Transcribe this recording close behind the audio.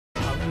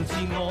自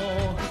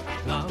我，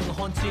硬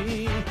漢子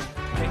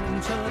拼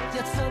出一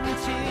身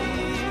刺，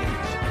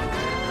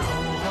流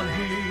汗血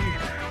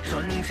盡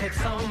赤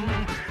心，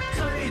追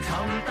尋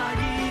大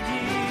意義。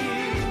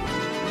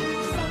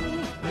生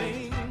命。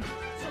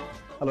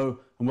Hello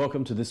and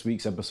welcome to this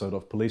week's episode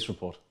of Police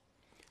Report.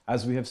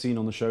 As we have seen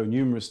on the show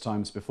numerous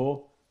times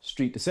before,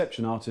 street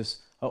deception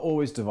artists are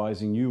always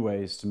devising new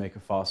ways to make a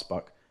fast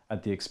buck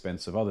at the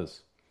expense of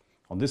others.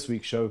 On this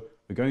week's show,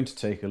 we're going to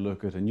take a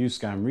look at a new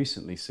scam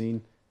recently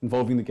seen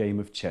involving the game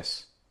of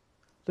chess.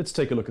 Let's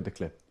take a look at the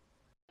clip.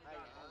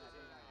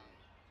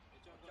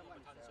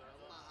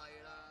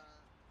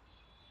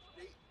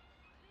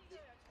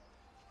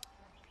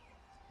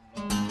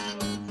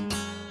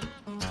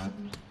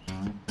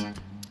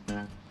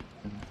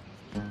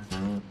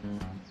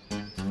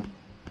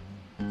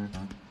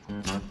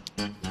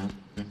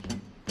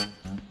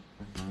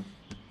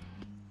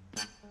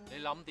你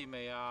諗掂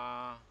未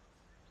啊？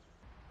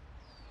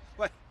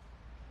喂，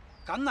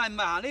梗係唔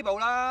係行呢步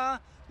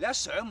啦！你一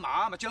上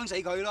馬咪將死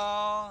佢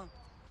咯！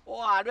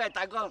哇！呢位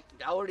大哥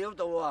有料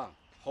到喎，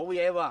好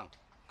嘢喎！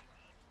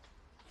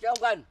將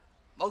軍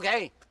冇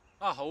棋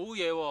啊，好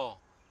嘢喎！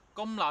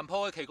咁難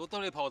破嘅棋局都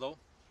你破到。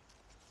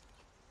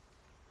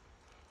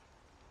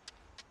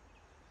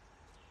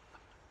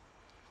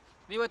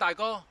呢位大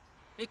哥，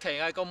啲棋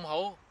藝咁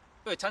好，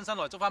不如親身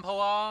來捉翻鋪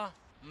啊！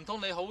唔通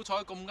你好彩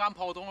咁啱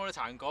破到我哋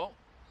殘局？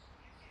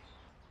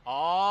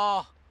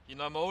哦，原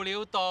來冇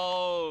料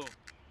到。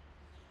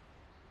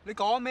你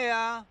講咩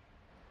啊？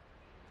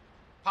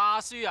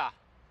怕輸啊？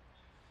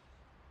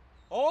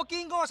我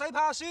見嗰個使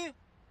怕輸。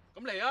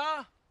咁嚟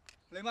啊！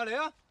嚟咪嚟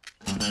啊！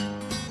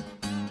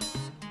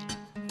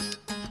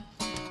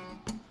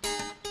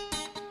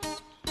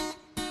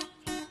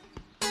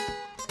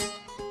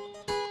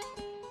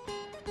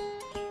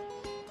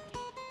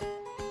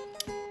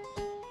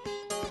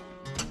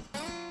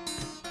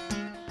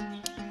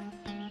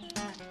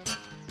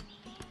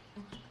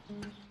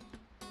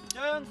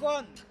將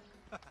軍，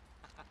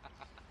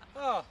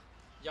啊，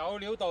有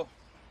料到。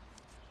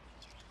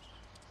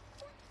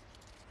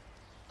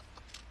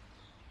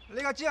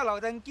你個豬係劉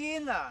定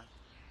堅啊？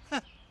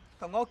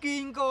同我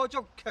見過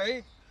捉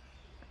棋，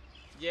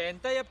贏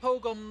得一鋪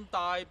咁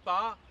大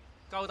把，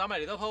夠膽咪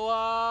嚟多鋪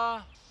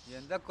啊！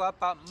贏得過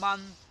100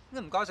蚊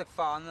都唔夠食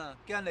飯啊！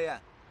驚你啊！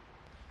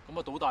咁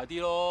咪賭大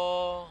啲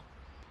咯。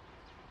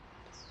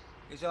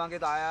你想玩幾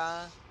大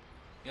啊？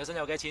你有身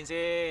有幾錢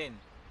先？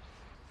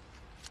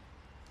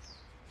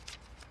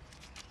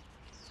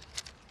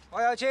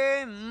我有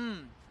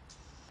1500，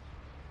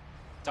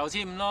就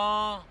1500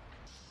咯。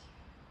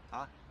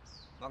嚇？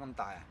玩咁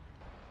大啊？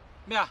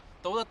咩啊？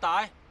賭得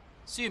大，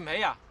輸唔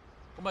起啊？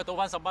咁咪賭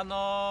翻10蚊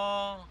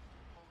咯。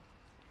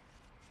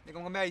你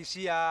講個咩意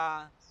思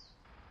啊？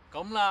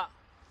咁啦，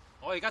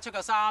我而家出夠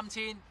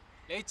3000，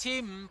你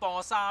1500磅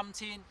我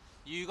3000。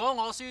如果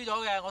我輸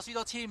咗嘅，我輸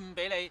多1500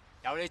俾你，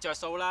有你着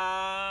數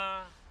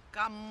啦。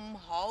咁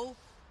好，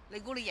你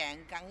估你贏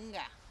緊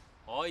㗎？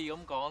可以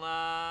咁講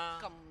啦。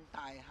咁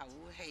大口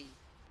氣。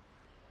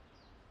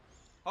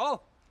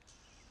好，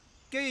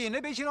既然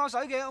你俾錢我使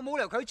嘅，我冇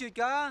理由拒絕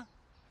㗎。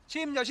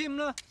簽就簽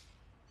啦。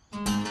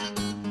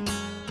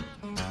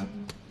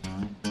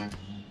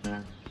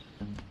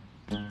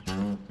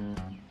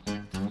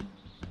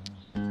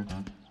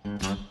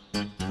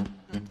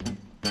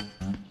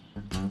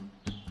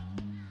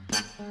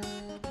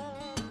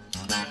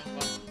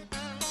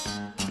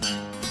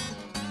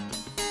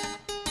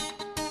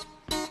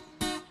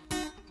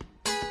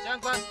將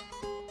軍，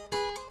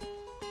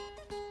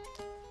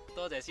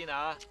多謝先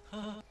啊！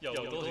又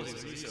多條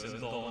小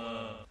上當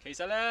啊！其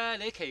實咧，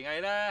你啲棋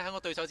藝咧喺我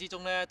對手之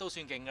中咧都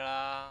算勁㗎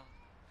啦，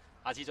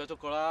下次再捉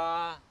過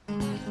啦。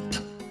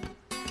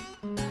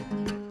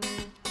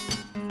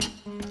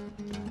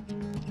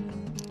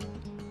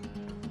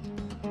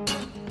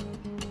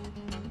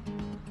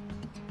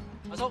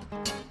阿叔，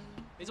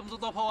你捉唔捉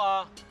多鋪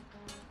啊？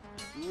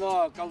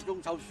哇！夠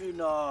鐘湊孫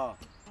啦！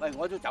喂，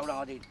我都走啦，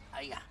我哋。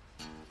哎呀！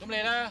咁你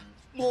咧？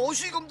我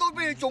輸咁多，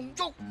俾你仲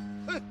捉？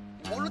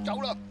我都走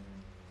啦。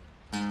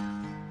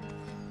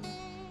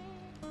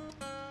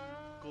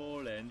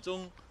個零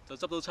鐘就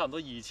執到差唔多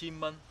2000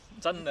蚊，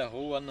真係好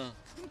揾啊！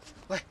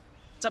喂，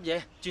執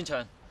嘢轉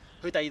場，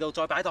去第二度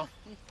再擺檔。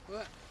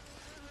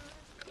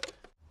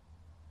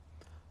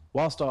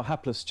Whilst our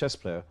hapless chess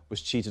player was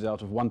cheated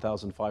out of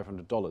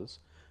 $1,500,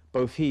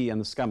 both he and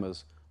the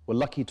scammers were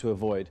lucky to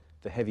avoid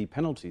the heavy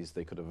penalties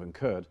they could have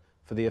incurred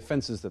for the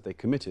offences that they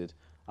committed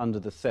under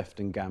the theft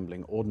and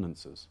gambling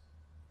ordinances.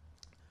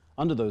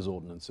 Under those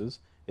ordinances,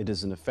 it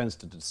is an offence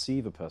to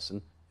deceive a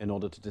person in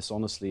order to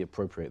dishonestly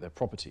appropriate their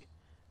property,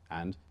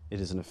 and it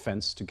is an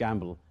offence to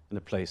gamble in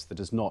a place that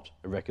is not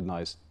a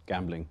recognised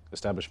gambling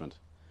establishment.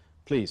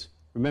 Please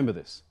remember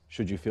this,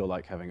 should you feel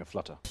like having a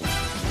flutter.